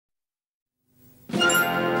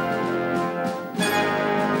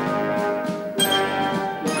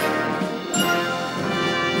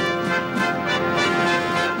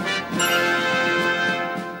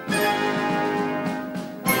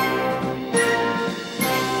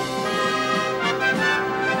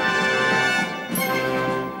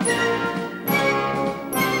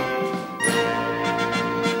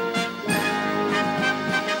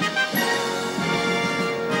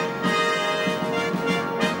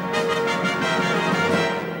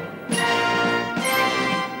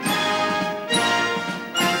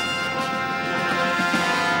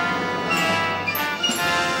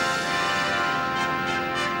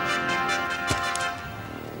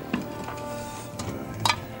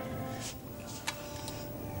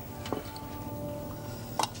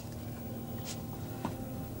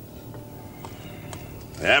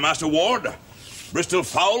Master Ward. Bristol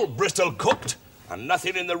fowl, Bristol cooked, and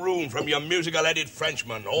nothing in the room from your musical-headed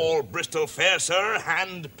Frenchman. All Bristol fare, sir,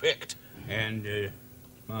 hand-picked. And,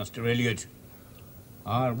 Master Elliot,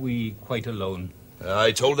 are we quite alone?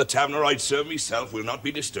 I told the taverner I'd serve myself. Will not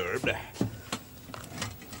be disturbed.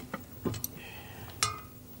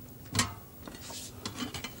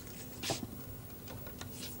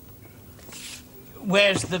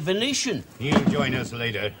 Where's the Venetian? He'll join us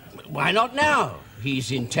later. Why not now?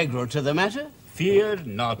 He's integral to the matter. Fear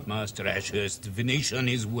not, Master Ashurst. The Venetian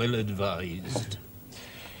is well advised.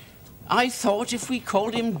 I thought if we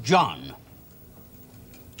called him John.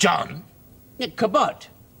 John? Cabot.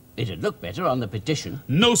 It'd look better on the petition.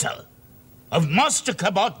 No, sir. Of Master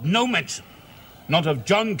Cabot, no mention. Not of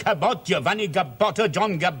John Cabot, Giovanni Gabotta,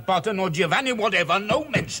 John Gabotta, nor Giovanni whatever, no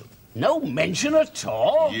mention. No mention at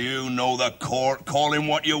all? You know the court. Call him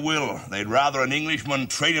what you will. They'd rather an Englishman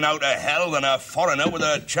trading out of hell than a foreigner with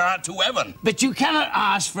a chart to heaven. But you cannot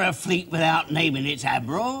ask for a fleet without naming its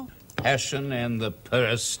admiral. Passion and the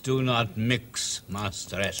purse do not mix,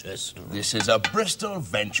 Master Ashurst. This is a Bristol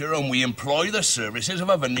venture, and we employ the services of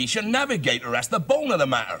a Venetian navigator. That's the bone of the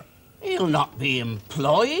matter. He'll not be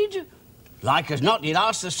employed. Like as not, he'll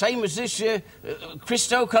ask the same as this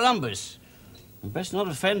Christo Columbus. Best not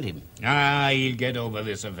offend him. He'll get over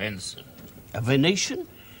this offence. A Venetian?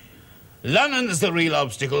 London's the real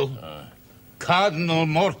obstacle. Cardinal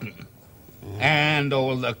Morton. And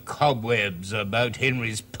all the cobwebs about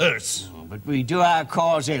Henry's purse. But we do our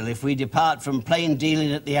cause ill if we depart from plain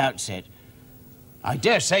dealing at the outset. I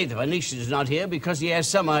dare say the Venetian's not here because he has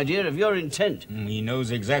some idea of your intent. He knows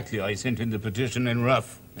exactly. I sent in the petition in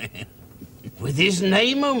rough. With his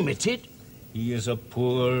name omitted? He is a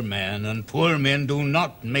poor man, and poor men do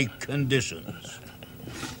not make conditions.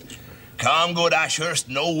 Calm, good Ashurst.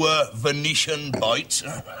 No Venetian bites.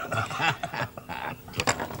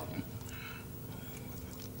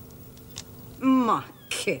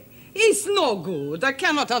 Macke, it's no good. I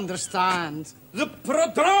cannot understand. The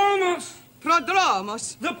prodromos!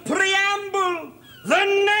 Prodromos? The preamble! The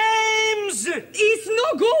names! It's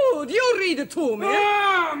no good. You read it to me.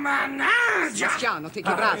 Oh, mannaggia! Cristiano, take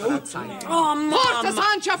your brother outside. Oh, mamma! Porta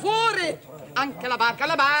Sancia fuori! Anche la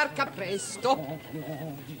barca, presto.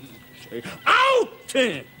 Out!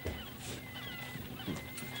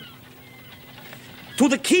 To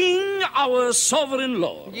the king, our sovereign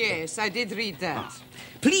lord. Yes, I did read that.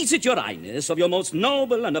 Please it your highness of your most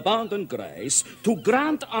noble and abundant grace to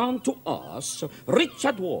grant unto us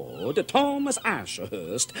Richard Ward, Thomas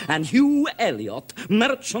Ashurst, and Hugh Elliot,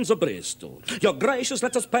 merchants of Bristol. Your gracious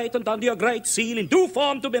letters patent under your great seal in due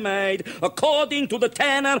form to be made according to the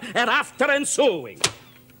tenor hereafter ensuing.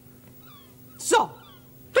 So?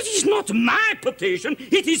 But it is not my petition,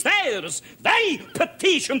 it is theirs. They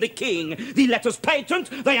petition the king. The letters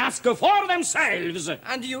patent they ask for themselves.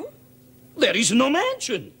 And you? There is no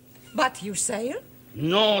mention. But you say?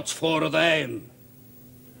 Not for them,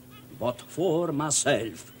 but for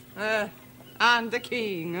myself. And the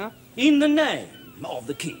king? In the name of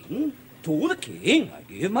the king, to the king I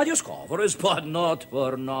give my discoveries, but not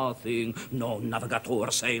for nothing. No navigator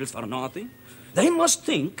sails for nothing. They must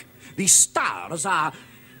think the stars are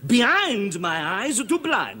behind my eyes to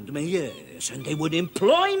blind me, yes, and they would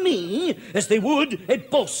employ me as they would a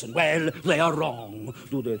bosun. Well, they are wrong.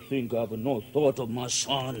 Do they think I have no thought of my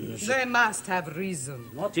sons? They must have reason.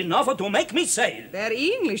 Not enough to make me sail. They're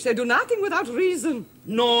English. They do nothing without reason.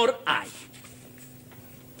 Nor I.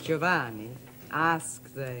 Giovanni,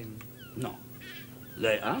 ask them. No.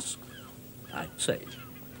 They ask, I sail.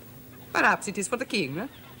 Perhaps it is for the king. Eh?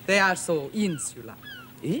 They are so insular.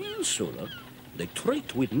 Insular? They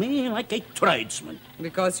treat with me like a tradesman.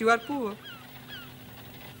 Because you are poor.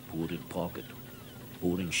 Poor in pocket,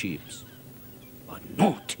 poor in ships, but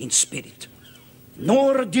not in spirit,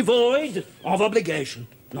 nor devoid of obligation.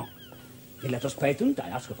 No. The letters patent I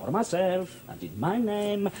ask for myself, and in my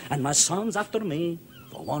name, and my sons after me,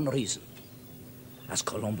 for one reason. As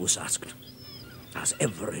Columbus asked, as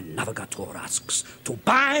every navigator asks, to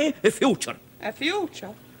buy a future. A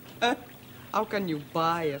future? How can you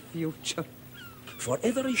buy a future? For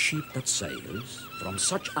every ship that sails from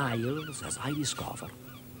such isles as I discover,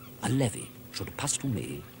 a levy should pass to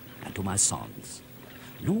me and to my sons.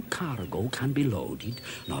 No cargo can be loaded,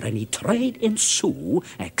 nor any trade ensue,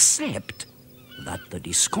 except that the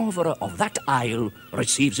discoverer of that isle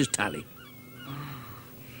receives his tally.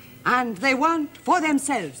 And they want for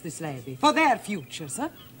themselves this levy, for their futures, huh?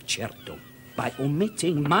 Certo. By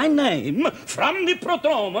omitting my name from the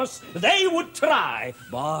prodromos, they would try,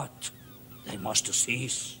 but they must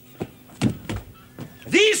cease.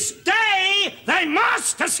 This day they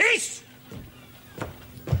must cease!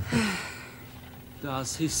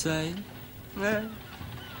 Does he say?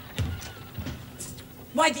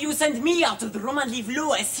 Why do you send me out of the room and leave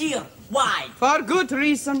Louis here? Why? For good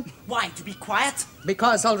reason. Why? To be quiet?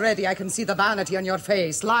 Because already I can see the vanity on your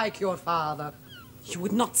face, like your father. You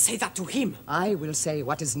would not say that to him. I will say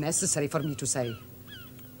what is necessary for me to say.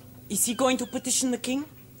 Is he going to petition the king?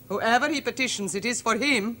 Whoever he petitions, it is for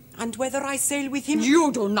him. And whether I sail with him?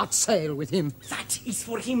 You do not sail with him. That is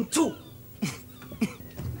for him too.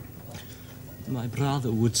 My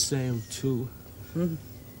brother would sail too.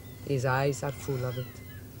 His eyes are full of it.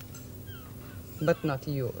 But not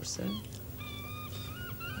yours, eh?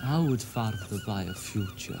 How would father buy a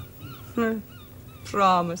future?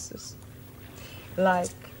 Promises. Like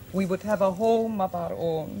we would have a home of our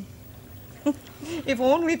own. If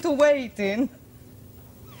only to wait in.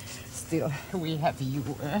 Still, we have you,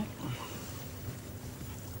 eh?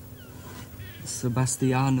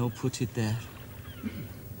 Sebastiano put it there.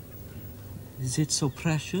 Is it so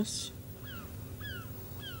precious?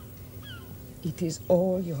 It is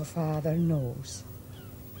all your father knows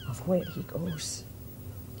of where he goes.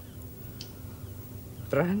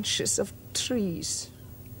 Branches of trees,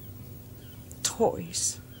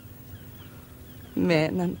 toys,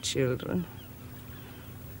 men and children,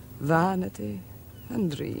 vanity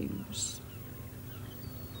and dreams.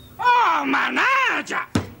 Oh, manager!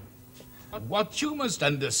 What you must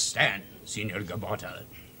understand, Signor Gabotta,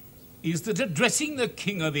 is that addressing the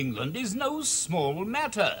King of England is no small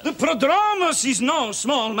matter. The prodromus is no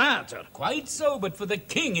small matter. Quite so, but for the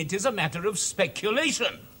King it is a matter of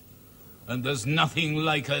speculation. And there's nothing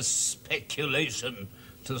like a speculation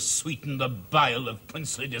to sweeten the bile of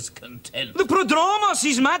princely discontent. The prodromus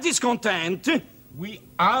is my discontent. We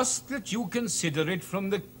ask that you consider it from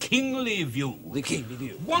the kingly view. The kingly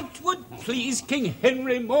view. What would please King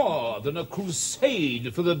Henry more than a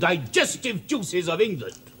crusade for the digestive juices of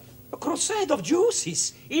England? A crusade of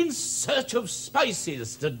juices? In search of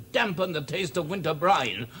spices to dampen the taste of winter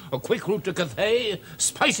brine. A quick route to Cathay,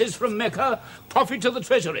 spices from Mecca, profit to the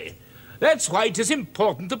treasury. That's why it is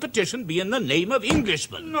important the petition be in the name of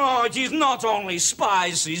Englishmen. No, it is not only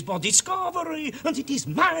spices, but discovery. And it is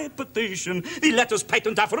my petition. The letters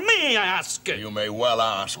patent after me, I ask. You may well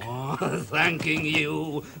ask. Oh, thanking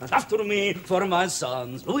you. And after me for my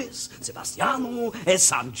sons, Luis, Sebastiano, and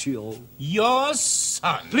Sancho. Your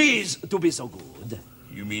son? Please, to be so good.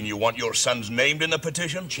 You mean you want your sons named in the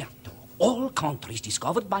petition? Certo. All countries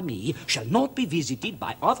discovered by me shall not be visited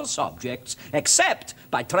by other subjects except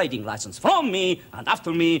by trading license from me and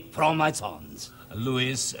after me from my sons.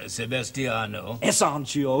 Luis, Sebastiano. And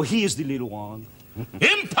Sancho, he is the little one.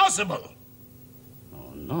 Impossible!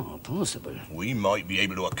 Oh, no, possible. We might be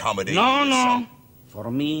able to accommodate No, you, no. son.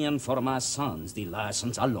 For me and for my sons, the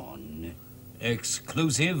license alone.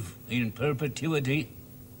 Exclusive in perpetuity.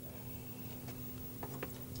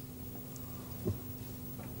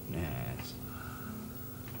 Yes.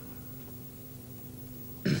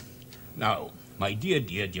 Now, my dear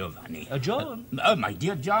Giovanni. John? My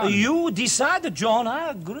dear John. You decide, John,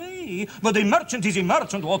 I agree. But a merchant is a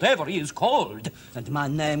merchant, whatever he is called. And my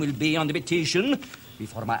name will be on the petition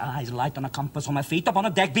before my eyes light on a compass on my feet upon a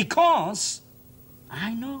deck, because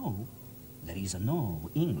I know there is no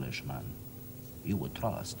Englishman you would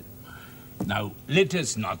trust. Now, let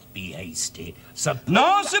us not be hasty.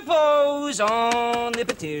 Suppose on the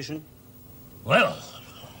petition. Well,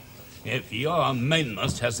 if your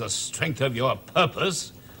mainmast has the strength of your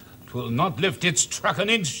purpose, 'twill not lift its truck an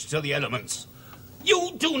inch to the elements.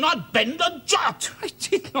 You do not bend a jot. I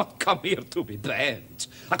did not come here to be bent.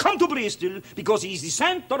 I come to Bristol because he is the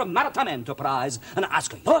center of maritime enterprise, and I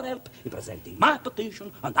ask your help in presenting my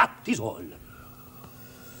petition, and that is all.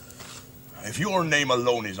 If your name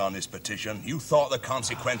alone is on this petition, you thought the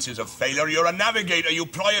consequences of failure. You're a navigator, you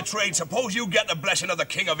ply a trade. Suppose you get the blessing of the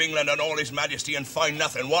King of England and all his majesty and find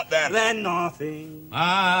nothing. What then? Then nothing.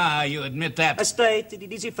 Ah, you admit that. I stated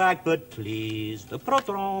it is a fact, but please, the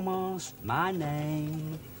prodromus, my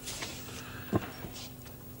name.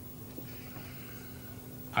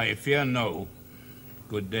 I fear no.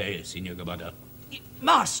 Good day, Signor Gabotta.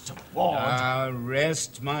 Master Ward.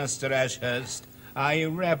 Rest, Master Ashurst. I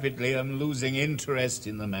rapidly am losing interest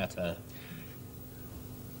in the matter.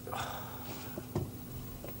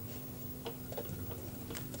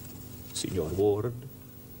 Signor Ward.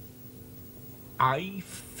 I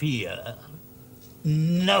fear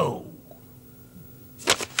no.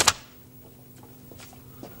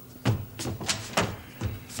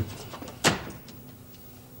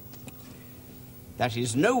 That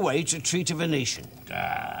is no way to treat a Venetian.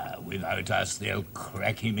 Without us, they'll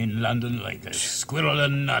crack him in London like a squirrel a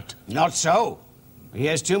nut. Not so. He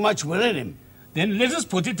has too much will in him. Then let us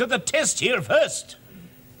put it to the test here first.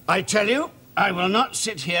 I tell you, I will not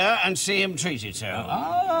sit here and see him treated so.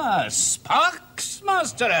 Ah, sparks,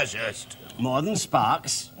 Master Ashurst. More than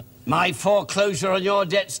sparks. My foreclosure on your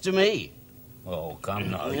debts to me. Oh,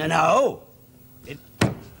 come now. No.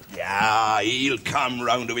 Yeah, he'll come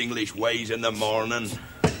round to English ways in the morning.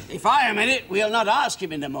 If I am in it, we'll not ask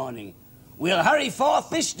him in the morning. We'll hurry forth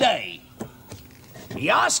this day. He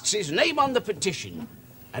asks his name on the petition,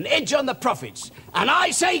 an edge on the profits, and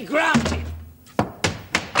I say granted.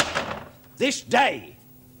 This day.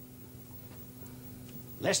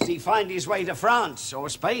 Lest he find his way to France or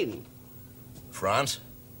Spain. France?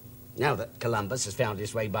 Now that Columbus has found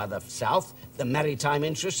his way by the south, the maritime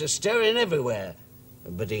interests are stirring everywhere.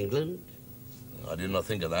 But England? I did not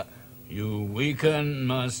think of that. You weaken,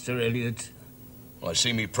 Master Elliot. I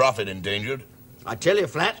see me profit endangered. I tell you,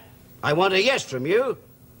 Flat, I want a yes from you,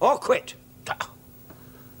 or quit.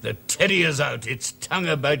 The terrier's out, its tongue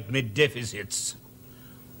about me deficits.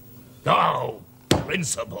 Oh,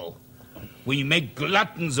 principle. We make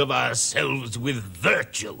gluttons of ourselves with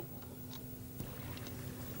virtue.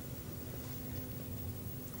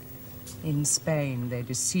 In Spain, they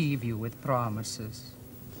deceive you with promises.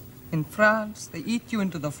 In France, they eat you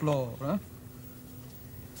into the floor, huh?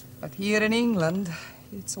 But here in England,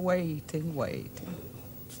 it's waiting, waiting.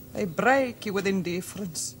 They break you with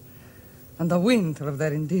indifference, and the winter of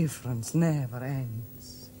their indifference never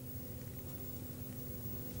ends.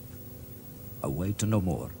 I wait no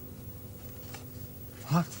more.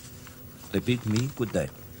 What? They bid me good day.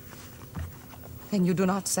 Then you do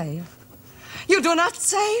not sail? You do not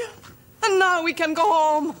sail? And now we can go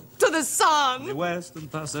home to the sun. The western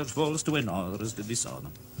passage falls to another as the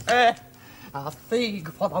sun. A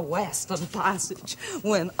fig for the western passage,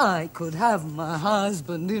 when I could have my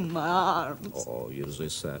husband in my arms. Oh, you're the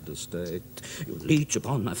saddest state. You leech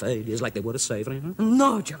upon my failures like they were a savory, huh?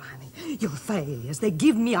 No, Giovanni, your failures, they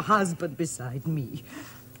give me a husband beside me.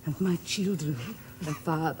 And my children, and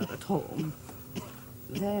father at home.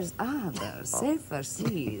 There's other, safer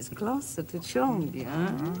seas closer to Chongi,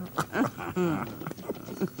 huh?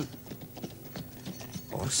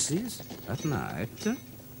 Horses at night?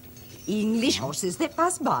 English horses that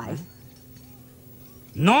pass by.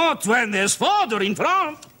 Not when there's fodder in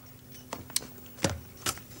front.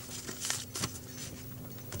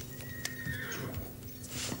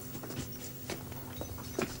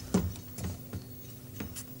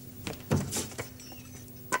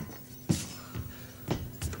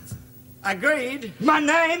 Agreed. My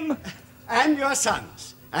name? And your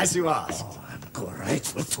sons, as you asked. Oh, I'm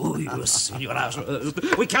grateful to you, Senor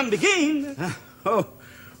Ashurst. We can begin.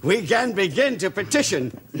 We can begin to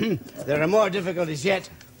petition. There are more difficulties yet.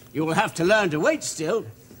 You will have to learn to wait still.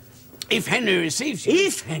 If Henry receives you.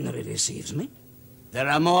 If Henry receives me. There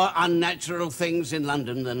are more unnatural things in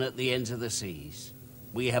London than at the ends of the seas.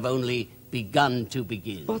 We have only begun to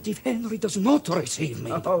begin. But if Henry does not receive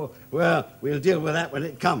me... Oh, well, we'll deal with that when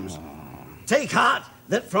it comes. Take heart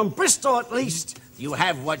that from Bristol at least you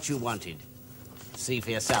have what you wanted. See for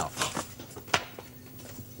yourself.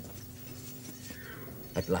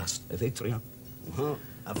 At last, a victory, huh?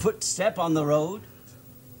 A footstep on the road.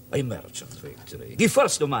 A merchant victory. The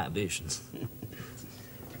first of my ambitions.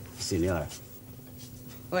 Signora.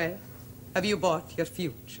 Well, have you bought your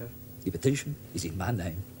future? The petition is in my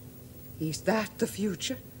name. Is that the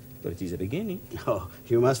future? But it is a beginning. Oh,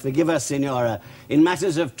 you must forgive us, Signora. In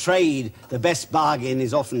matters of trade, the best bargain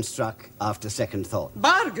is often struck after second thought.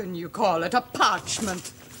 Bargain, you call it, a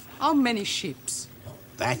parchment. How many ships?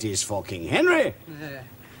 That is for King Henry.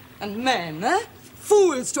 And men, eh?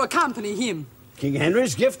 Fools to accompany him. King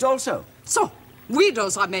Henry's gift also. So,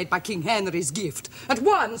 widows are made by King Henry's gift. At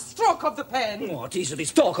one stroke of the pen. What is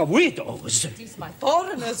this talk of widows? It is my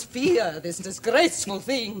foreigners' fear, this disgraceful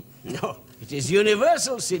thing. No, it is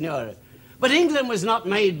universal, Signora. But England was not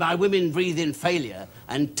made by women breathing failure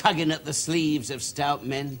and tugging at the sleeves of stout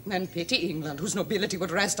men. Men pity England, whose nobility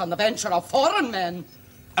would rest on the venture of foreign men.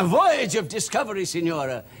 A voyage of discovery,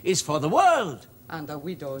 Signora, is for the world. And a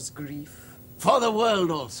widow's grief. For the world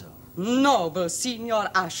also. Noble Signor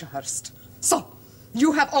Ashurst. So,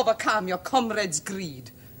 you have overcome your comrade's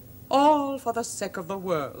greed. All for the sake of the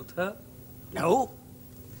world, huh? No,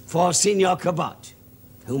 for Signor Cabot,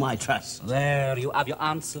 whom I trust. There, you have your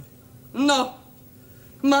answer. No.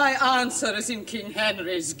 My answer is in King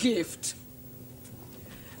Henry's gift.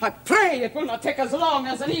 I pray it will not take as long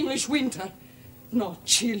as an English winter, nor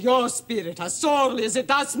chill your spirit as sorely as it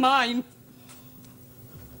does mine.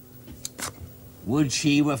 Would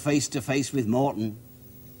she were face to face with Morton,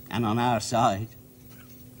 and on our side.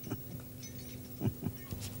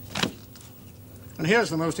 And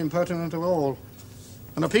here's the most impertinent of all.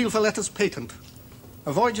 An appeal for letters patent.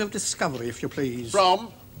 A voyage of discovery, if you please.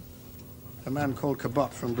 From? A man called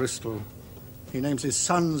Cabot from Bristol. He names his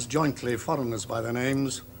sons jointly, foreigners by their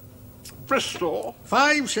names. Bristol?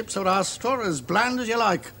 5 ships are asked for, as bland as you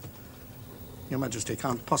like. Your Majesty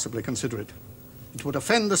can't possibly consider it. It would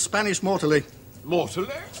offend the Spanish mortally.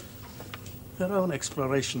 Mortally? Their own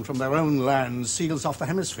exploration from their own land seals off the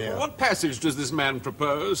hemisphere. What passage does this man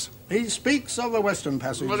propose? He speaks of the Western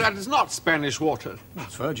Passage. Well, that is not Spanish water.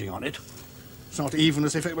 It's verging on it. It's not even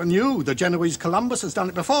as if it were new. The Genoese Columbus has done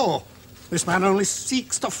it before. This man only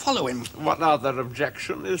seeks to follow him. What other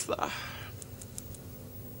objection is there?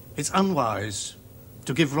 It's unwise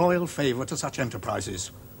to give royal favour to such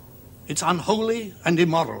enterprises. It's unholy and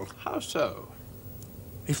immoral. How so?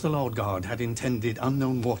 If the Lord God had intended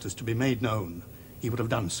unknown waters to be made known, he would have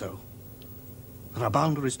done so. There are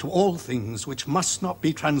boundaries to all things which must not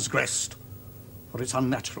be transgressed, for it's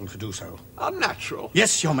unnatural to do so. Unnatural?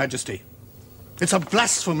 Yes, Your Majesty. It's a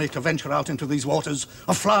blasphemy to venture out into these waters,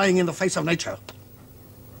 a flying in the face of nature.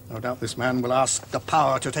 No doubt this man will ask the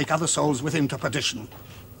power to take other souls with him to perdition.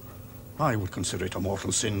 I would consider it a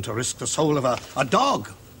mortal sin to risk the soul of a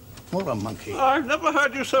dog or a monkey. I've never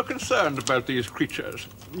heard you so concerned about these creatures.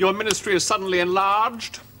 Your ministry is suddenly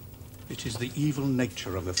enlarged? It is the evil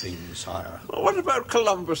nature of the thing, sire. Well, what about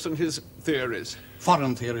Columbus and his theories?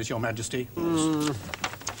 Foreign theories, Your Majesty.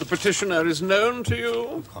 The petitioner is known to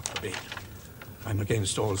you? God forbid. I'm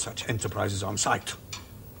against all such enterprises on sight.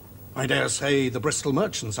 I dare say the Bristol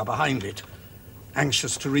merchants are behind it,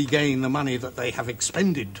 anxious to regain the money that they have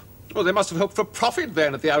expended. Well, they must have hoped for profit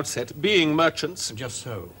then at the outset, being merchants. Just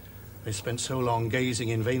so. They spent so long gazing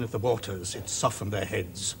in vain at the waters, it softened their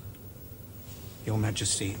heads. Your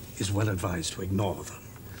Majesty is well advised to ignore them.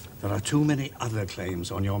 There are too many other claims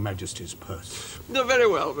on Your Majesty's purse. No, very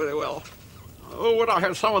well, very well. Oh, would I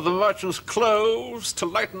had some of the merchants' cloves to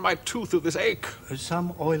lighten my tooth of this ache.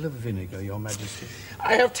 Some oil of vinegar, Your Majesty.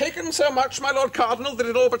 I have taken so much, my Lord Cardinal, that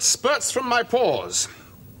it all but spurts from my pores.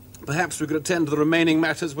 Perhaps we could attend to the remaining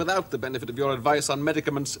matters without the benefit of your advice on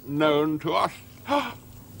medicaments known to us.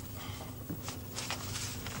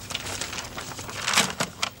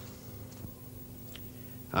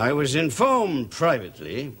 I was informed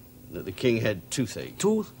privately that the king had toothache.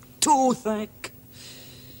 Toothache?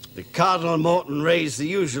 The Cardinal Morton raised the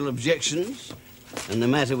usual objections, and the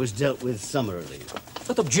matter was dealt with summarily.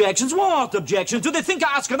 But objections? What objections? Do they think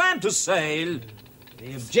I ask them to sail?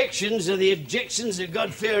 The objections are the objections of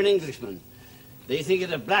God-fearing Englishmen. They think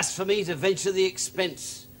it a blasphemy to venture the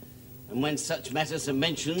expense. And when such matters are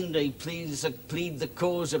mentioned, they plead the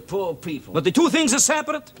cause of poor people. But the two things are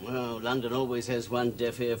separate? Well, London always has one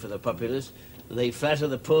deaf ear for the populace. They flatter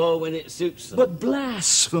the poor when it suits them. But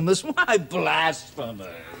blasphemous? Why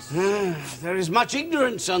blasphemous? There is much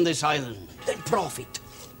ignorance on this island. Then profit.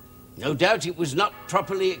 No doubt it was not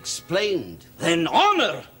properly explained. Then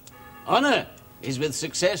honor. Honor is with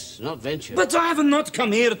success, not venture. But I have not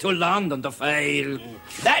come here to London to fail.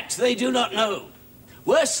 That they do not know.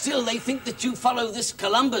 Worse still, they think that you follow this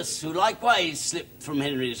Columbus, who likewise slipped from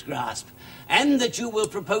Henry's grasp, and that you will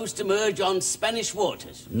propose to merge on Spanish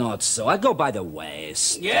waters. Not so. I go by the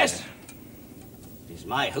west. Yes. It is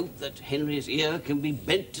my hope that Henry's ear can be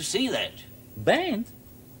bent to see that. Bent?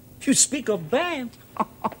 You speak of bent?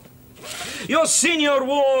 Your Senior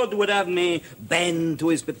Ward would have me bend to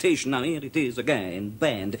his petition. Now, here it is again.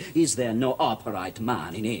 Bend. Is there no upright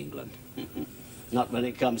man in England? Not when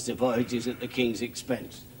it comes to voyages at the king's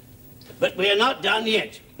expense. But we are not done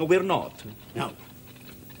yet. No, we're not. No.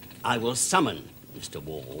 I will summon Mr.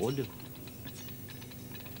 Ward.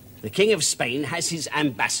 The King of Spain has his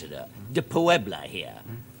ambassador, de Puebla, here,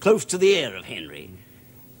 close to the ear of Henry.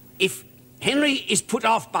 If Henry is put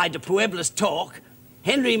off by de Puebla's talk,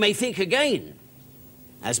 Henry may think again.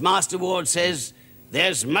 As Master Ward says,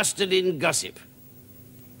 there's mustard in gossip.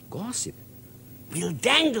 Gossip? We'll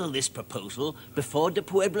dangle this proposal before de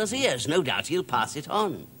Puebla's ears. No doubt he'll pass it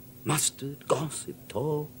on. Mustard, gossip,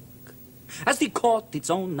 talk. Has the court its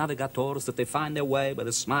own navigators that they find their way by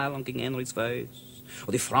the smile on King Henry's face,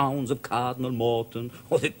 or the frowns of Cardinal Morton,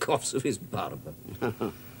 or the coughs of his barber?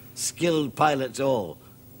 Skilled pilots all,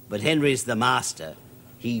 but Henry's the master.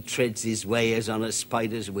 He treads his way as on a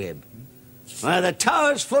spider's web. Well, the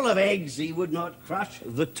tower's full of eggs he would not crush.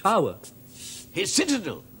 The tower? His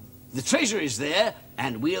citadel. The treasure is there,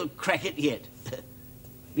 and we'll crack it yet.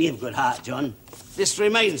 Be of good heart, John. This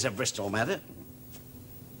remains a Bristol matter.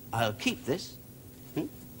 I'll keep this.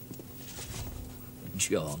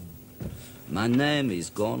 John, my name is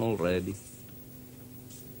gone already.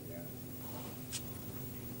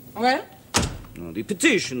 Well, No, the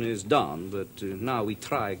petition is done, but now we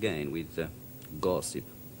try again with gossip.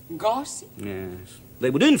 Gossip? Yes. They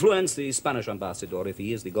would influence the Spanish ambassador. If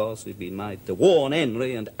he is the gossip, he might warn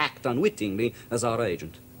Henry and act unwittingly as our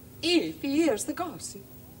agent. If he hears the gossip.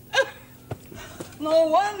 No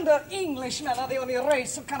wonder Englishmen are the only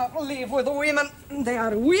race who cannot live with women. They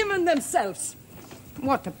are women themselves.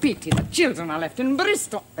 What a pity the children are left in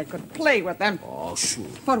Bristol. They could play with them. Oh, sure.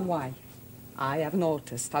 For why? I have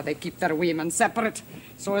noticed how they keep their women separate,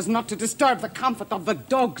 so as not to disturb the comfort of the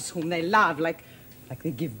dogs whom they love, like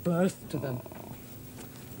they give birth to them.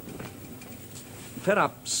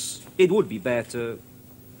 Perhaps it would be better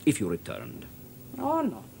if you returned. Oh,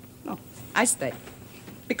 no. No, I stay.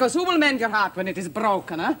 Because who will mend your heart when it is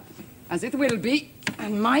broken, eh? As it will be,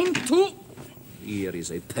 and mine too. Here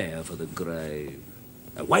is a pair for the grave.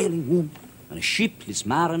 A wailing woman and a shipless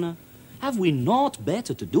mariner. Have we naught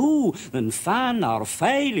better to do than fan our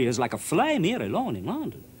failures like a flame here alone in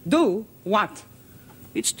London? Do what?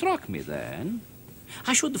 It struck me then.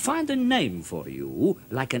 I should find a name for you,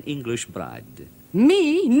 like an English bride.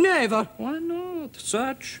 Me? Never. Why not?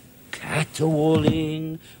 Such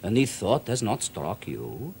caterwauling, and the thought has not struck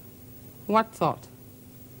you. What thought?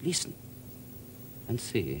 Listen and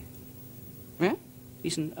see. Eh?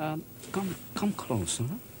 Listen, come closer.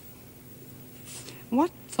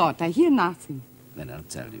 What thought? I hear nothing. Then I'll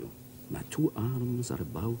tell you. My two arms are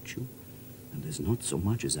about you, and there's not so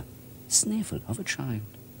much as a sniffle of a child.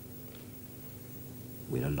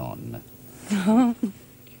 We're alone.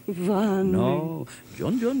 Giovanni. No,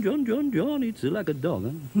 John, it's like a dog,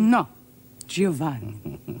 huh? No,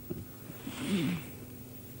 Giovanni.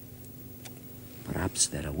 Perhaps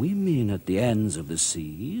there are women at the ends of the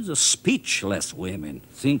seas, speechless women.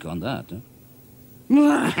 Think on that, huh?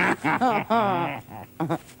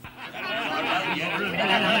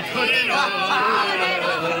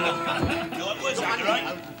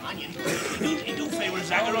 He do favour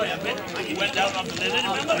Zachariah a bit. He went down on the lizard,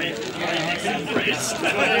 remember it?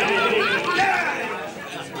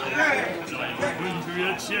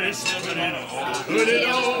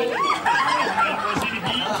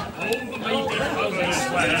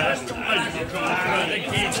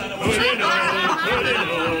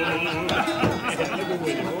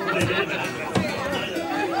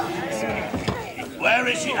 Where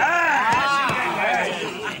is she?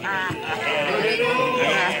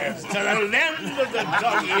 To the land of the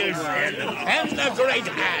dog-eared and the great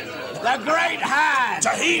hand. The great hand! To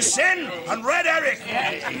he sin and Red Eric.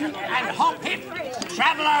 And Hop Hip,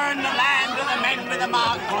 traveller in the land of the men with the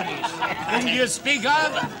marked bodies. Whom do you speak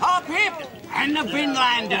of? Hop Hip and the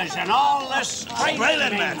Vinlanders and all the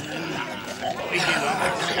Strayland men.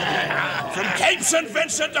 From Cape St.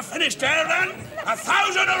 Vincent to Finisterre, then,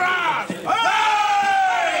 1,000 around!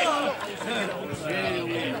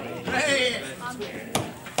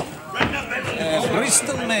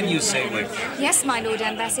 Bristol men, you say, with? Yes, my Lord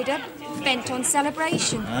Ambassador. Bent on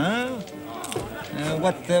celebration.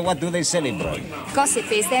 What do they celebrate?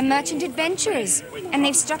 Gossip is they're merchant adventurers, and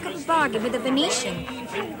they've struck up a bargain with a Venetian.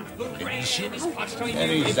 Venetian?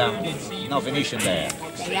 There is no Venetian there.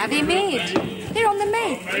 They have him hid. They're on the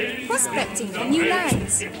make, prospecting for new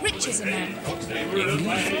lands, rich as a man.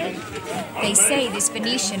 They say this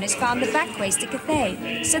Venetian has found the back ways to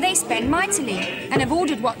Cathay, so they spend mightily, and have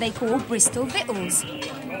ordered what they call Bristol victuals.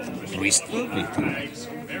 Bristol victuals?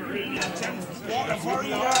 Water for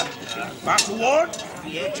you, back to Ward.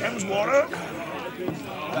 Yeah, Thames water.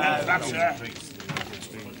 That's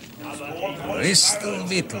Bristol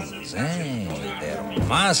victuals, eh? There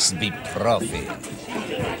must be profit.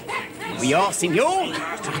 We are, senor.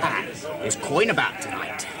 There's coin about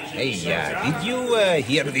tonight. Hey, did you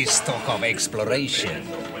hear this talk of exploration?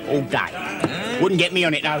 All day. Wouldn't get me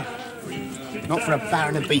on it, though. Not for a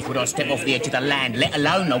barrel of beef would I step off the edge of the land, let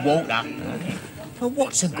alone the water. But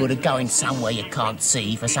what's the good of going somewhere you can't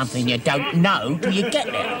see for something you don't know till you get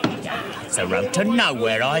there? It's a road to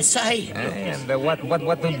nowhere, I say. And what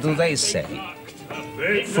do they say?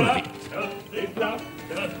 Full of it.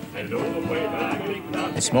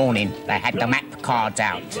 This morning, they had the map cards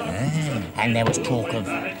out. And there was talk of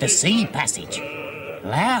the sea passage.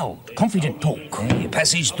 Loud, confident talk.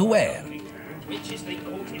 Passage to where?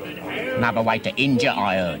 Another way to India,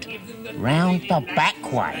 I heard. Round the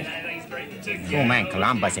back way. Poor man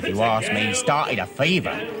Columbus, if you ask me, started a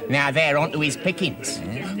fever. Now they're onto his pickings.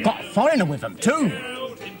 Got a foreigner with them, too.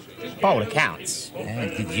 By all accounts.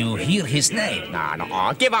 Did you hear his name? Nah, not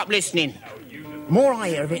I. Give up listening. The more I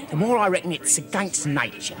hear of it, the more I reckon it's against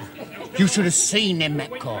nature. You should have seen them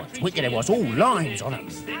map cards. Wicked there was, all lines on them.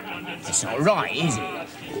 It's not right, is it?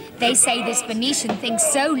 They say this Venetian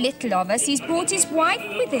thinks so little of us, he's brought his wife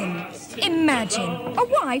with him. Imagine, a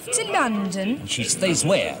wife to London. She stays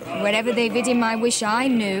where? Wherever they bid him, I wish I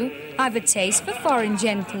knew. I've a taste for foreign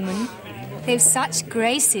gentlemen. They've such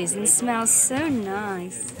graces and smell so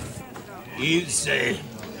nice. Is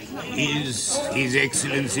His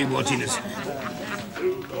Excellency watching us?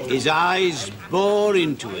 His eyes bore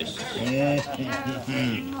into us.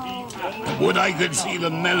 Would I could see the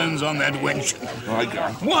melons on that wench.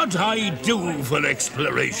 What I do for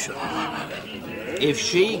exploration. If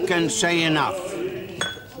she can say enough,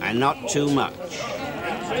 and not too much.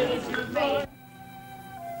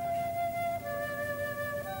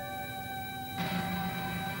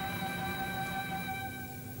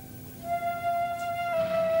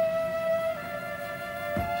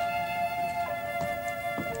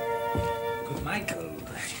 Good Michael.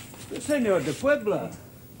 Senor de Puebla.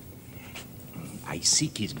 I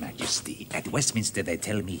seek His Majesty. At Westminster, they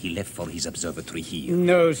tell me he left for his observatory here.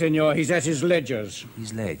 No, senor, he's at his ledgers.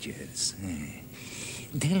 His ledgers.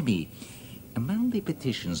 Tell me, among the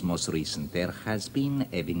petitions most recent, there has been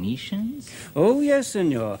a Venetians? Oh, yes,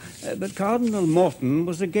 senor. But Cardinal Morton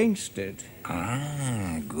was against it.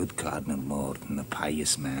 Ah, good Cardinal Morton, a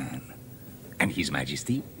pious man. And His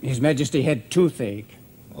Majesty? His Majesty had toothache.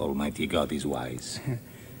 Almighty God is wise.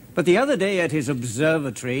 But the other day at his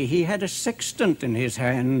observatory, he had a sextant in his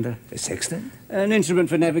hand. A sextant? An instrument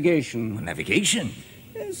for navigation. Navigation?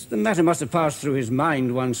 Yes, the matter must have passed through his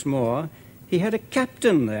mind once more. He had a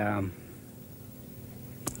captain there.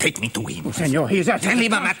 Take me to him. Oh, senor, he is at... Tell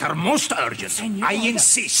him a matter most urgent. Senor. I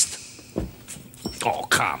insist. Oh,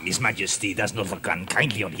 come, His Majesty does not look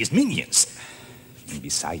unkindly on his minions. And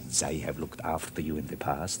besides, I have looked after you in the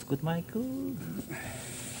past, good Michael.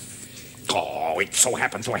 Oh, it so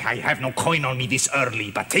happens I have no coin on me this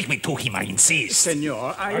early, but take me to him, I insist.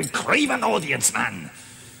 Senor, I crave an audience, man.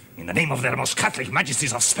 In the name of their most Catholic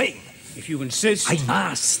Majesties of Spain. If you insist... I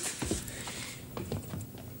must.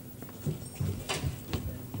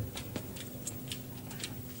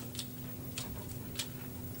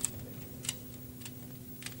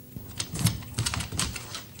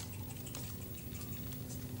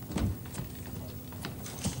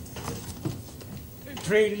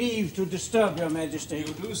 Pray leave to disturb your Majesty. You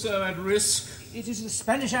do so at risk. It is the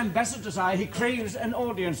Spanish ambassador, sire. He craves an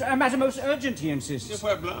audience. A matter most urgent, he insists. De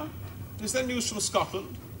Puebla, is there news from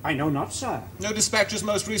Scotland? I know not, sire. No dispatches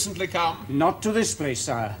most recently come? Not to this place,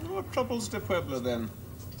 sire. What troubles De Puebla, then?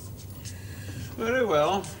 Very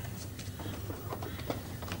well.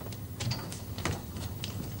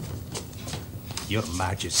 Your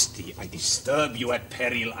Majesty, I disturb you at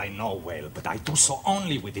peril, I know well, but I do so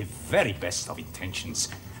only with the very best of intentions,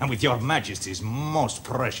 and with your Majesty's most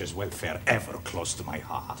precious welfare ever close to my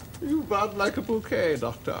heart. You bud like a bouquet,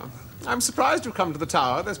 Doctor. I'm surprised you've come to the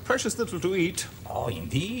tower. There's precious little to eat. Oh,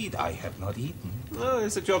 indeed, I have not eaten. Oh,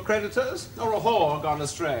 is it your creditors? Or a whore gone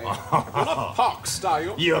astray? You're not poxed, are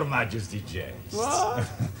you? Your Majesty jests. What?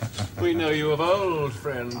 We know you of old,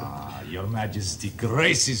 friend. Ah, your Majesty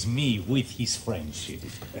graces me with his friendship.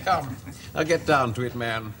 Come, I'll get down to it,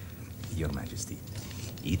 man. Your Majesty,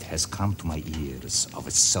 it has come to my ears of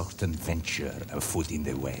a certain venture afoot in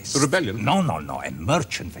the West. A rebellion? No, a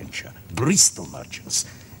merchant venture. Bristol merchants.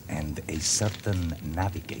 And a certain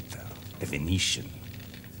navigator, a Venetian.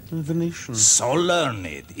 A Venetian? So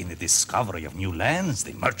learned in the discovery of new lands,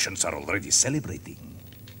 the merchants are already celebrating.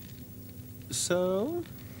 So?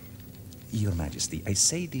 Your Majesty, I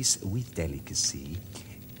say this with delicacy.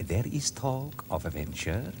 There is talk of a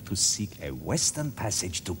venture to seek a western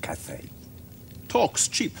passage to Cathay. Talk's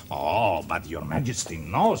cheap. Oh, but your Majesty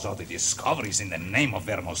knows all the discoveries in the name of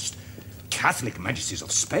their most Catholic Majesties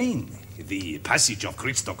of Spain. The passage of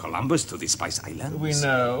Christo Columbus to the Spice Islands. We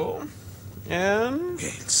know. And?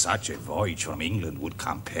 Well, such a voyage from England would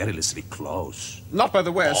come perilously close. Not by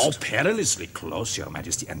the west. Oh, perilously close, Your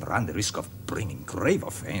Majesty, and run the risk of bringing grave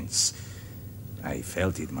offense. I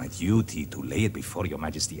felt it my duty to lay it before Your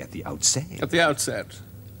Majesty at the outset. At the outset?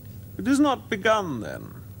 It is not begun,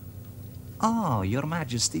 then? Oh, Your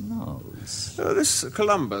Majesty knows. This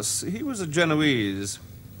Columbus, he was a Genoese.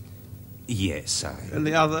 Yes, And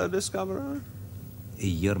the other discoverer?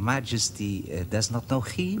 Your Majesty does not know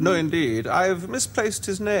him? No, indeed. I've misplaced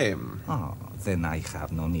his name. Oh, then I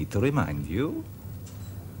have no need to remind you.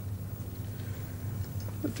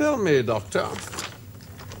 Tell me, Doctor,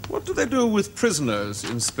 what do they do with prisoners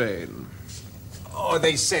in Spain? Oh,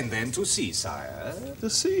 they send them to sea, sire. The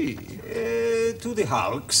sea? To the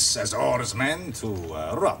hulks as oarsmen to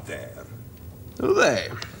rot there. Do they?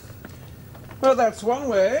 Well, that's one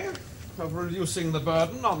way of reducing the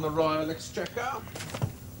burden on the Royal Exchequer.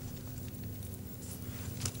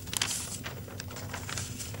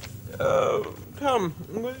 Come,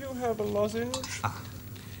 will you have a lozenge?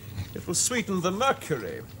 It will sweeten the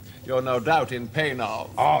mercury you're no doubt in pain of.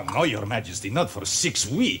 Oh, no, Your Majesty, not for 6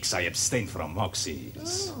 weeks I abstained from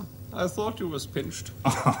moxies. Oh, I thought you was pinched.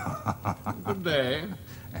 Good day.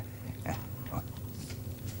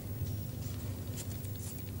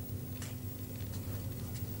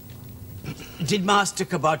 Did Master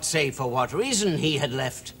Cabot say for what reason he had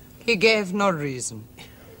left? He gave no reason.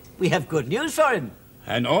 We have good news for him.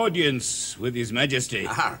 An audience with His Majesty.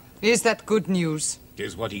 Aha. Is that good news?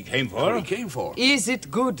 'Tis what he came for. Is it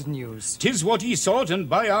good news? 'Tis what he sought, and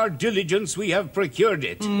by our diligence we have procured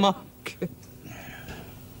it.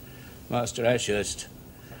 Master Ashurst,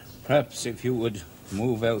 perhaps if you would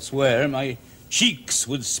move elsewhere, my cheeks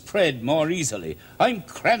would spread more easily. I'm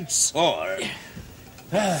cramped sore.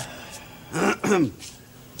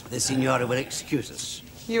 The Signora will excuse us.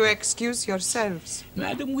 You excuse yourselves.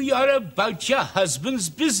 Madam, we are about your husband's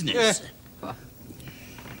business.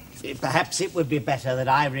 Perhaps it would be better that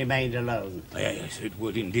I remained alone. Yes, it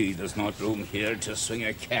would indeed. There's not room here to swing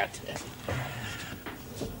a cat.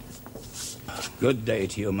 Good day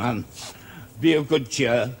to you, man. Be of good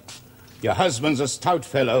cheer. Your husband's a stout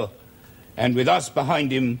fellow, and with us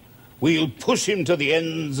behind him, we'll push him to the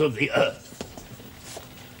ends of the earth.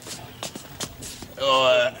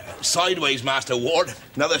 Sideways, Master Ward.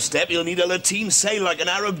 Another step, you'll need a lateen sail like an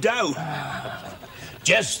Arab dhow.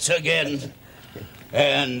 Jests again,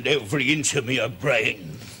 and every inch of me a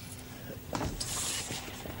brain.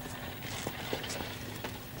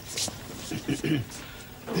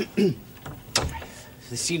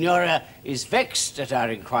 The Signora is vexed at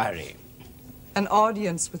our inquiry. An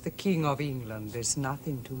audience with the King of England is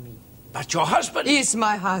nothing to me. But your husband is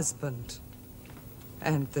my husband,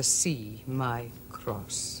 and the sea my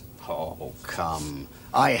cross. Oh, come.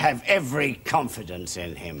 I have every confidence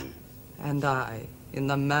in him. And I, in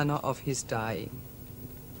the manner of his dying.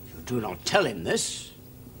 You do not tell him this.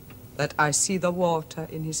 That I see the water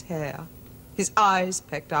in his hair, his eyes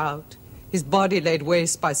pecked out, his body laid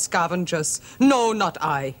waste by scavengers. No, not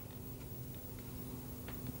I.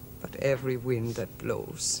 But every wind that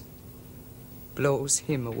blows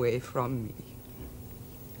him away from me.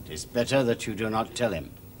 It is better that you do not tell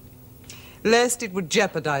him. Lest it would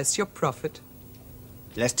jeopardize your prophet.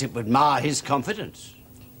 Lest it would mar his confidence.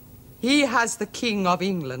 He has the King of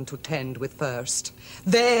England to tend with first.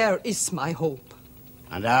 There is my hope.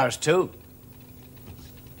 And ours too.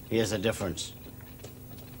 Here's the difference.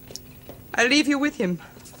 I leave you with him.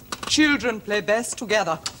 Children play best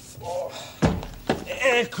together.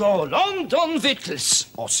 Ecco, London Vittles.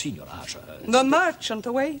 Oh, Signor Ashurst. The merchant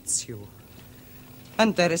awaits you.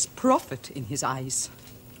 And there is profit in his eyes.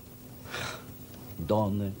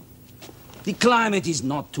 Donne, the climate is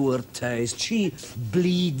not to her taste. She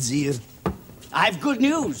bleeds here. I've good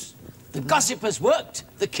news. The gossip has worked.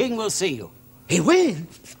 The king will see you. He will?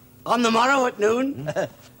 On the morrow at noon.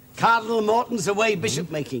 Cardinal Morton's away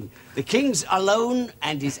bishop-making. The king's alone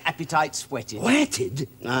and his appetite whetted. Whetted?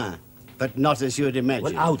 Ah, but not as you'd imagine.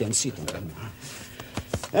 Well, how then, sit down.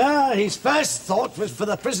 His first thought was for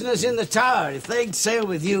the prisoners in the tower. If they'd sail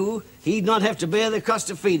with you, he'd not have to bear the cost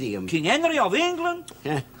of feeding them. King Henry of England?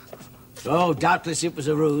 Oh, doubtless it was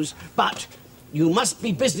a ruse. But you must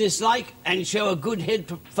be businesslike and show a good head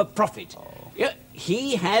for profit. Yeah,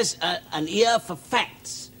 he has an ear for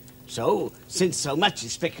facts. So, since so much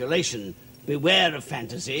is speculation, beware of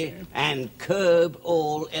fantasy and curb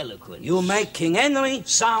all eloquence. You make King Henry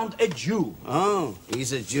sound a Jew. Oh,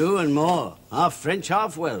 he's a Jew and more. Half French,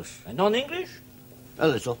 half Welsh. And non-English? A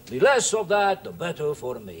little. The less of that, the better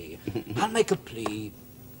for me. I'll make a plea,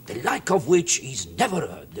 the like of which is never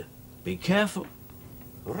heard. Be careful.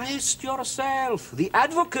 Rest yourself. The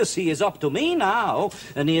advocacy is up to me now,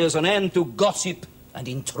 and here's an end to gossip and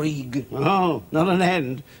intrigue. Oh, not an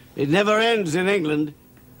end. It never ends in England.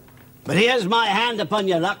 But here's my hand upon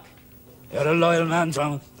your luck. You're a loyal man,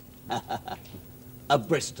 Thomas. A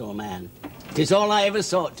Bristol man. 'Tis all I ever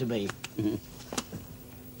sought to be.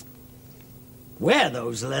 Wear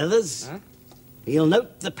those leathers. Huh? He'll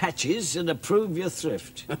note the patches and approve your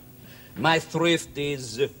thrift. My thrift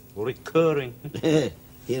is recurring.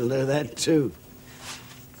 He'll know that too.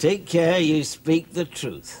 Take care you speak the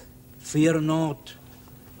truth. Fear not.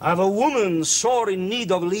 I've a woman sore in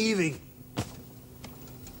need of leaving.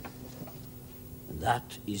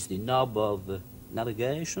 That is the nub of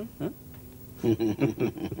navigation, huh?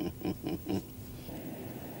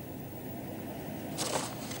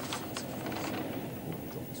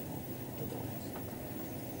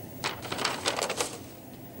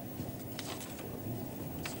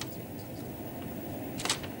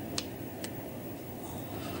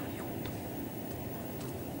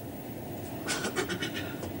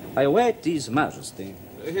 I await His Majesty.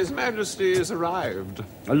 His Majesty is arrived.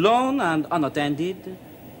 Alone and unattended?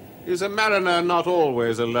 Is a mariner not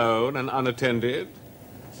always alone and unattended?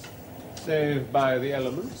 Save by the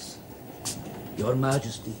elements? Your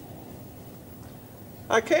Majesty.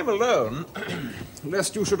 I came alone,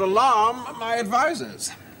 lest you should alarm my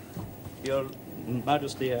advisors. Your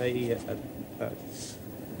Majesty,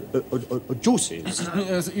 juices.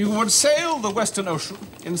 Yes, you would sail the Western Ocean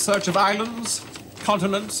in search of islands,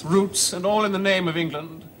 continents, routes, and all in the name of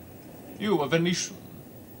England. You, a Venetian.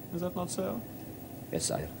 Is that not so? Yes,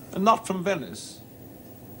 sire. And not from Venice?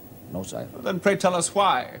 No, sire. Then pray tell us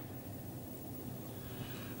why.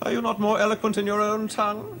 Are you not more eloquent in your own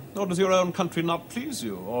tongue? Or does your own country not please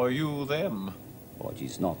you, or you them? Oh, it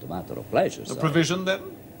is not a matter of pleasure, The sire. provision, then?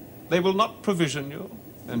 They will not provision you,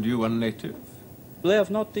 and you a native? They have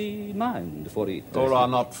not the mind for it. Or are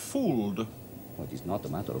not fooled? Oh, it is not a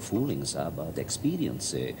matter of fooling, sir, but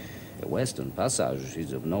experience. A western passage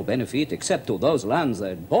is of no benefit except to those lands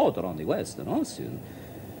that border on the Western Ocean.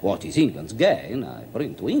 What is England's gain, I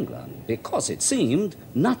bring to England, because it seemed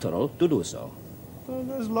natural to do so. Well,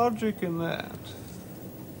 there's logic in that.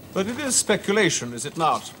 But it is speculation, is it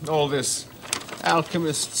not? All this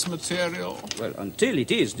alchemist's material. Well, until it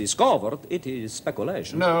is discovered, it is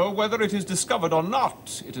speculation. No, whether it is discovered or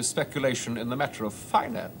not, it is speculation in the matter of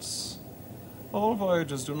finance. All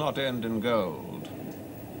voyages do not end in gold.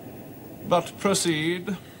 But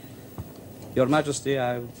proceed. Your Majesty,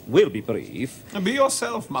 I will be brief. Be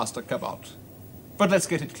yourself, Master Cabot. But let's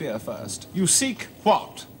get it clear first. You seek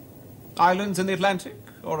what? Islands in the Atlantic?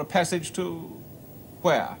 Or a passage to...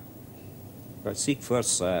 where? I seek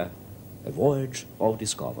first, sir, a voyage of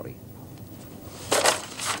discovery.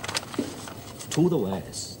 To the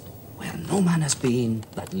west, where no man has been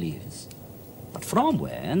that lives, but from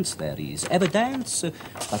whence there is evidence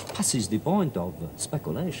that passes the point of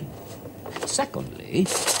speculation. Secondly,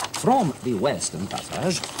 from the western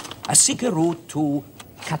passage, I seek a route to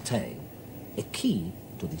Cathay, a key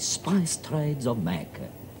to the spice trades of Mecca,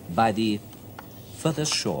 by the further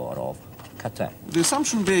shore of Cathay. The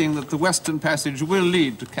assumption being that the western passage will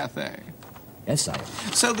lead to Cathay. Yes, sire.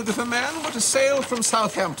 So that if a man were to sail from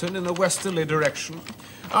Southampton in a westerly direction,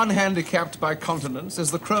 unhandicapped by continents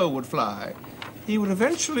as the crow would fly, he would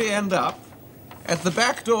eventually end up at the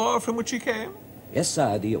back door from which he came? Yes,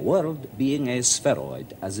 sir, the world being a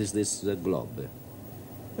spheroid, as is this globe.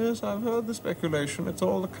 Yes, I've heard the speculation. It's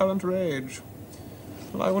all the current rage.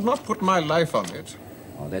 Well, I would not put my life on it.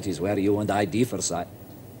 Oh, that is where you and I differ, sir.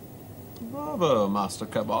 Bravo, Master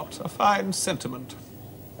Cabot. A fine sentiment.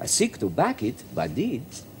 I seek to back it by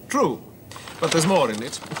deeds. True. But there's more in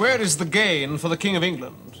it. Where is the gain for the King of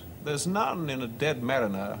England? There's none in a dead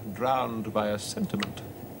mariner drowned by a sentiment.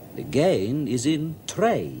 The gain is in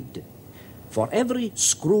trade. For every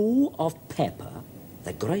screw of pepper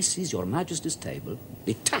that graces your Majesty's table,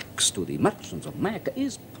 the tax to the merchants of Mecca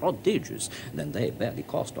is prodigious. Then they bear the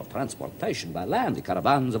cost of transportation by land, the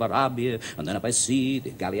caravans of Arabia, and then by sea, the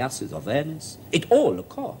galleasses of Venice. It all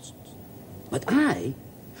costs. But I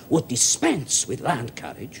would dispense with land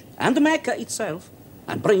carriage and Mecca itself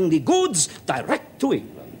and bring the goods direct to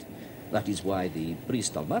England. That is why the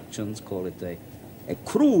Bristol merchants call it a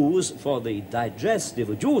cruise for the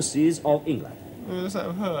digestive juices of England. Yes,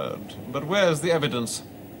 I've heard. But where's the evidence?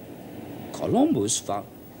 Columbus.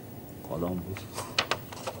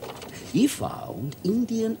 He found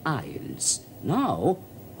Indian Isles, now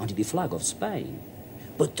under the flag of Spain.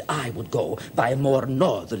 But I would go by a more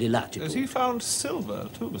northerly latitude. Has he found silver,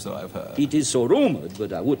 too, so I've heard? It is so rumored,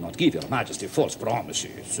 but I would not give your Majesty false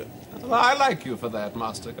promises. Well, I like you for that,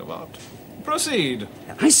 Master Cabot. Proceed.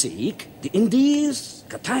 I seek the Indies,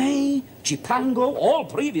 Cathay, Cipango, all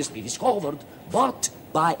previously discovered, but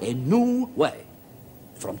by a new way.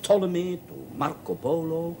 From Ptolemy to Marco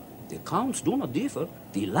Polo, the accounts do not differ.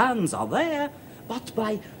 The lands are there, but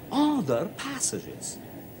by other passages.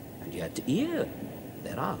 And yet here,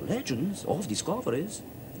 there are legends of discoveries.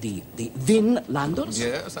 The Vinlanders.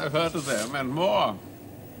 Yes, I've heard of them, and more.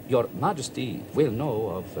 Your Majesty will know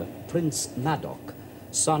of Prince Nadok,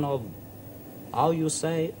 son of, how you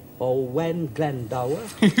say, Owen Glendower.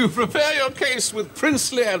 You prepare your case with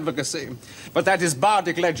princely advocacy. But that is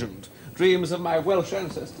bardic legend. Dreams of my Welsh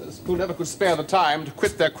ancestors, who never could spare the time to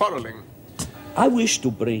quit their quarrelling. I wish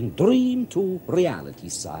to bring dream to reality,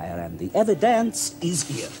 sire, and the evidence is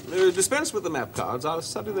here. Dispense with the map cards. I'll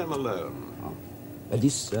study them alone. Oh.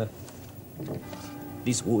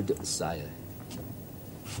 This wood, sire,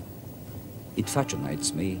 it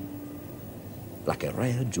fascinates me like a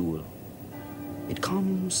rare jewel. It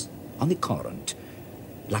comes on the current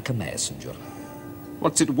like a messenger.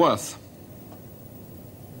 What's it worth?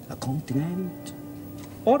 a continent,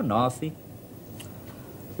 or nothing.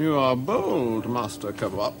 You are bold, Master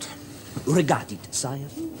Cabot. Regard it, sire.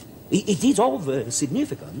 It is of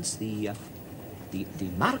significance. The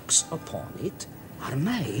marks upon it are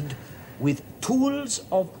made with tools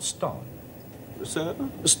of stone. Sir?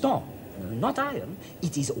 Stone, not iron.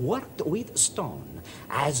 It is worked with stone,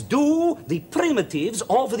 as do the primitives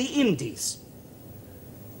of the Indies.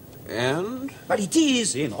 And? But it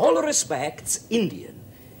is, in all respects, Indian.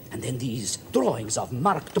 And then these drawings of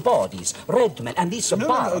marked bodies, red men, and this bark.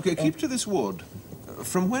 No, okay, keep to this wood.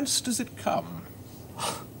 From whence does it come?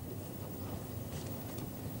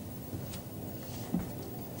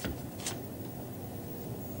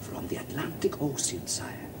 From the Atlantic Ocean,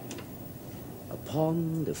 sire.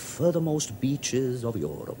 Upon the furthermost beaches of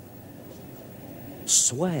Europe.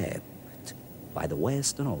 Swept by the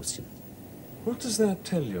Western Ocean. What does that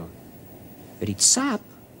tell you? That its sap,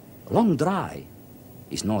 long dry,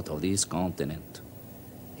 is not of this continent.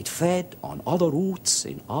 It fed on other roots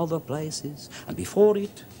in other places, and before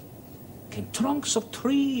it came trunks of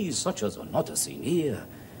trees such as are not seen here,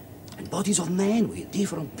 and bodies of men with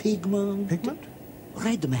different pigment. Pigment?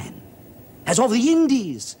 Red men, as of the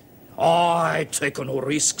Indies. I take no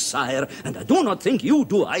risk, sire, and I do not think you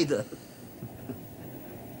do either.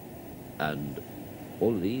 And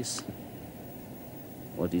all this,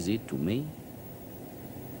 what is it to me?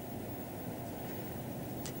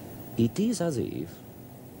 It is as if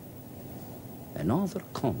another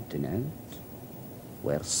continent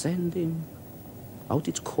were sending out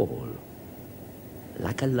its call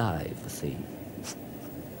like a live thing.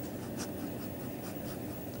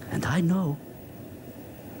 And I know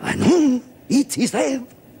it is them.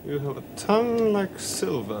 You have a tongue like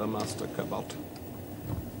silver, Master Cabot.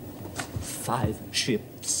 5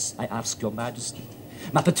 ships, I ask your majesty.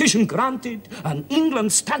 My petition granted, and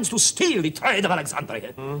England stands to steal the trade of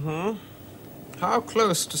Alexandria. How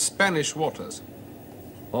close to Spanish waters?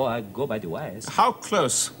 Oh, I go by the west. How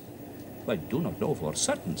close? I do not know for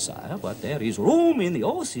certain, sire, but there is room in the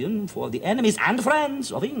ocean for the enemies and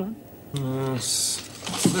friends of England. Yes.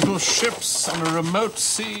 Little ships on a remote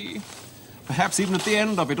sea. Perhaps even at the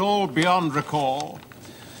end of it all beyond recall.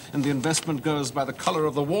 And the investment goes by the color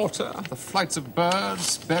of the water, the flights of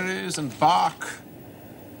birds, berries, and bark.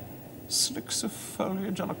 Slicks of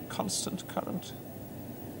foliage on a constant current.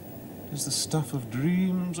 It is the stuff of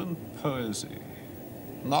dreams and poesy,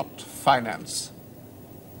 not finance.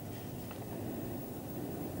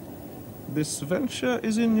 This venture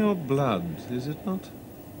is in your blood, is it not?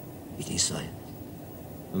 It is, sire.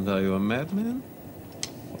 And are you a madman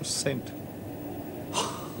or a saint?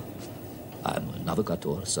 I'm a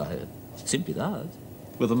navigator, sire. Simply that.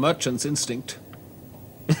 With a merchant's instinct.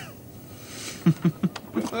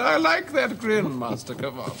 I like that grin, Master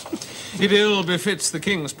Cabot. It ill befits the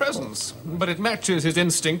king's presence, but it matches his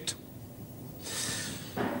instinct.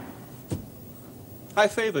 I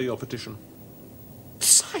favor your petition.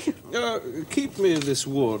 Sire! Keep me this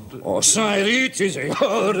wood. Oh, sire, it is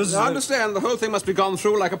yours. I understand the whole thing must be gone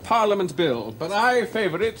through like a parliament bill, but I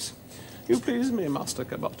favor it. You please me, Master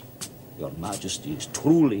Cabot. Your majesty is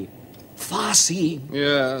truly far-seeing.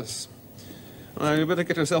 Yes. Well, you better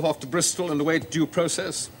get yourself off to Bristol and await due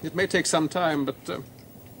process. It may take some time, but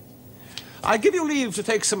I give you leave to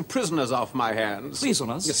take some prisoners off my hands.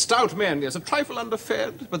 Prisoners? Yes, stout men, yes, a trifle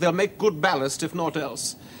underfed, but they'll make good ballast, if naught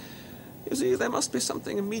else. You see, there must be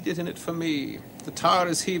something immediate in it for me. The tower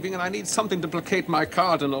is heaving, and I need something to placate my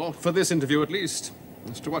cardinal, for this interview at least.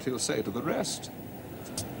 As to what he'll say to the rest,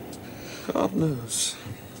 God knows.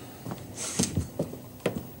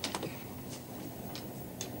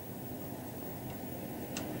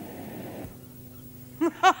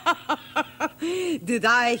 Did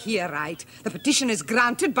I hear right? The petition is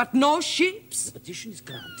granted, but no ships? The petition is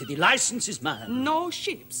granted. The license is mine. No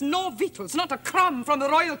ships, no victuals, not a crumb from the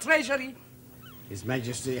royal treasury. His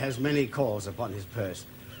Majesty has many calls upon his purse.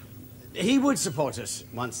 He would support us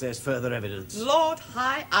once there's further evidence. Lord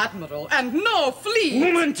High Admiral, and no fleet!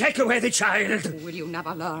 Woman, take away the child! Will you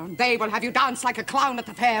never learn? They will have you dance like a clown at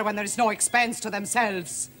the fair when there is no expense to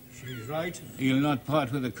themselves. She's right. He'll not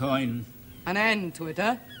part with the coin. An end to it,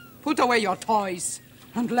 eh? Put away your toys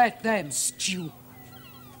and let them stew.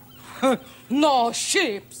 No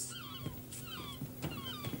ships!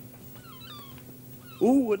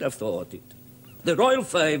 Who would have thought it? The royal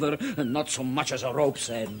favour, and not so much as a rope's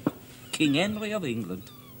end. King Henry of England.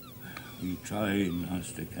 We tried,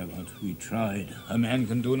 Master Cabot. We tried. A man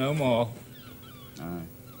can do no more.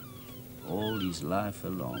 All his life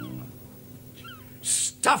along.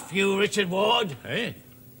 Stuff you, Richard Ward. Eh?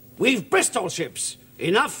 We've Bristol ships.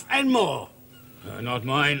 Enough and more. Not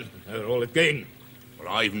mine. They're all at gain.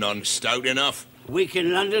 Well, I've none stout enough. Weak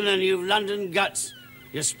in London and you've London guts.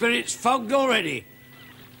 Your spirit's fogged already.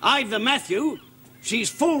 I've the Matthew. She's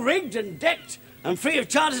full rigged and decked and free of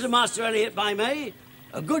charter to Master Elliot by May.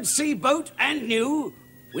 A good sea boat and new.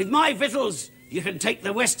 With my victuals, you can take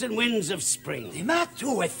the western winds of spring. The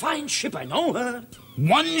Matthew, a fine ship, I know her.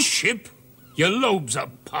 One ship? Your lobes are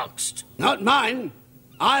poxed. Not mine.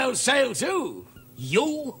 I'll sail too.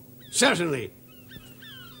 You? Certainly.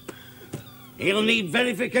 He'll need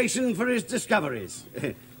verification for his discoveries.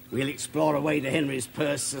 We'll explore away to Henry's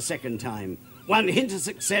purse a second time. One hint of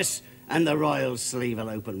success, and the royal sleeve will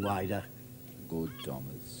open wider. Good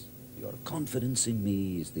Thomas, your confidence in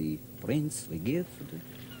me is the princely gift.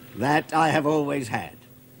 That I have always had,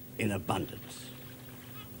 in abundance.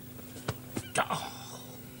 Oh,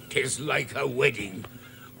 'tis like a wedding.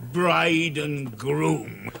 Bride and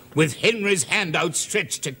groom, with Henry's hand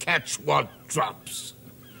outstretched to catch what drops.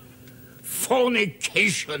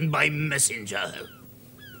 Fornication by messenger.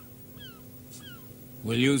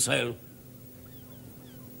 Will you sail?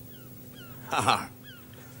 Ha!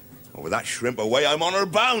 Well, with that shrimp away, I'm honor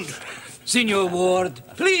bound. Signor Ward,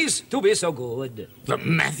 please to be so good. The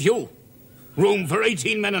Matthew? Room for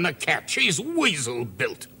 18 men and a cat. She's weasel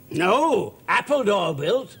built. No, Appledore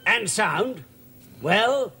built and sound.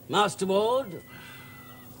 Well, Master Ward?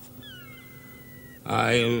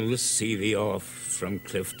 I'll see thee off from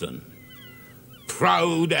Clifton,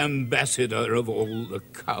 proud ambassador of all the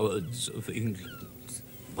cowards of England.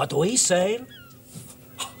 But we sail.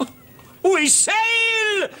 We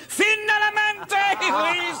sail! Finalmente!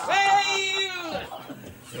 We sail!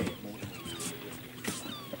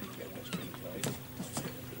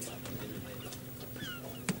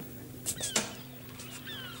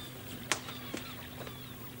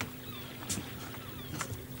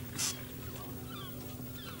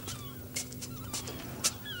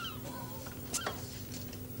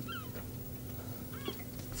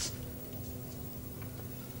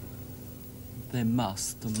 They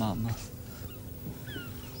must, Mama.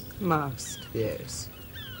 Must, yes.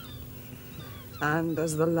 And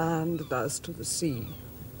as the land does to the sea,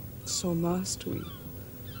 so must we.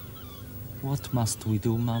 What must we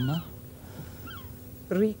do, Mama?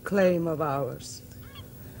 Reclaim of ours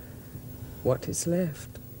what is left.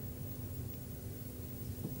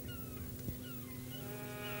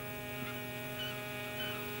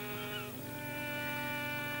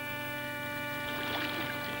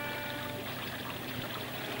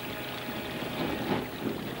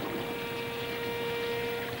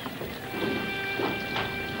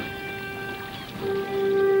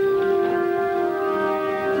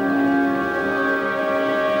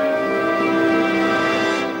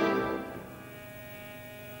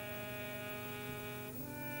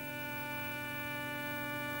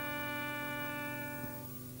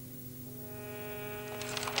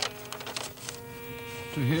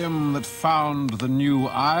 To him that found the new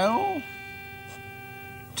isle,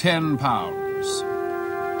 £10.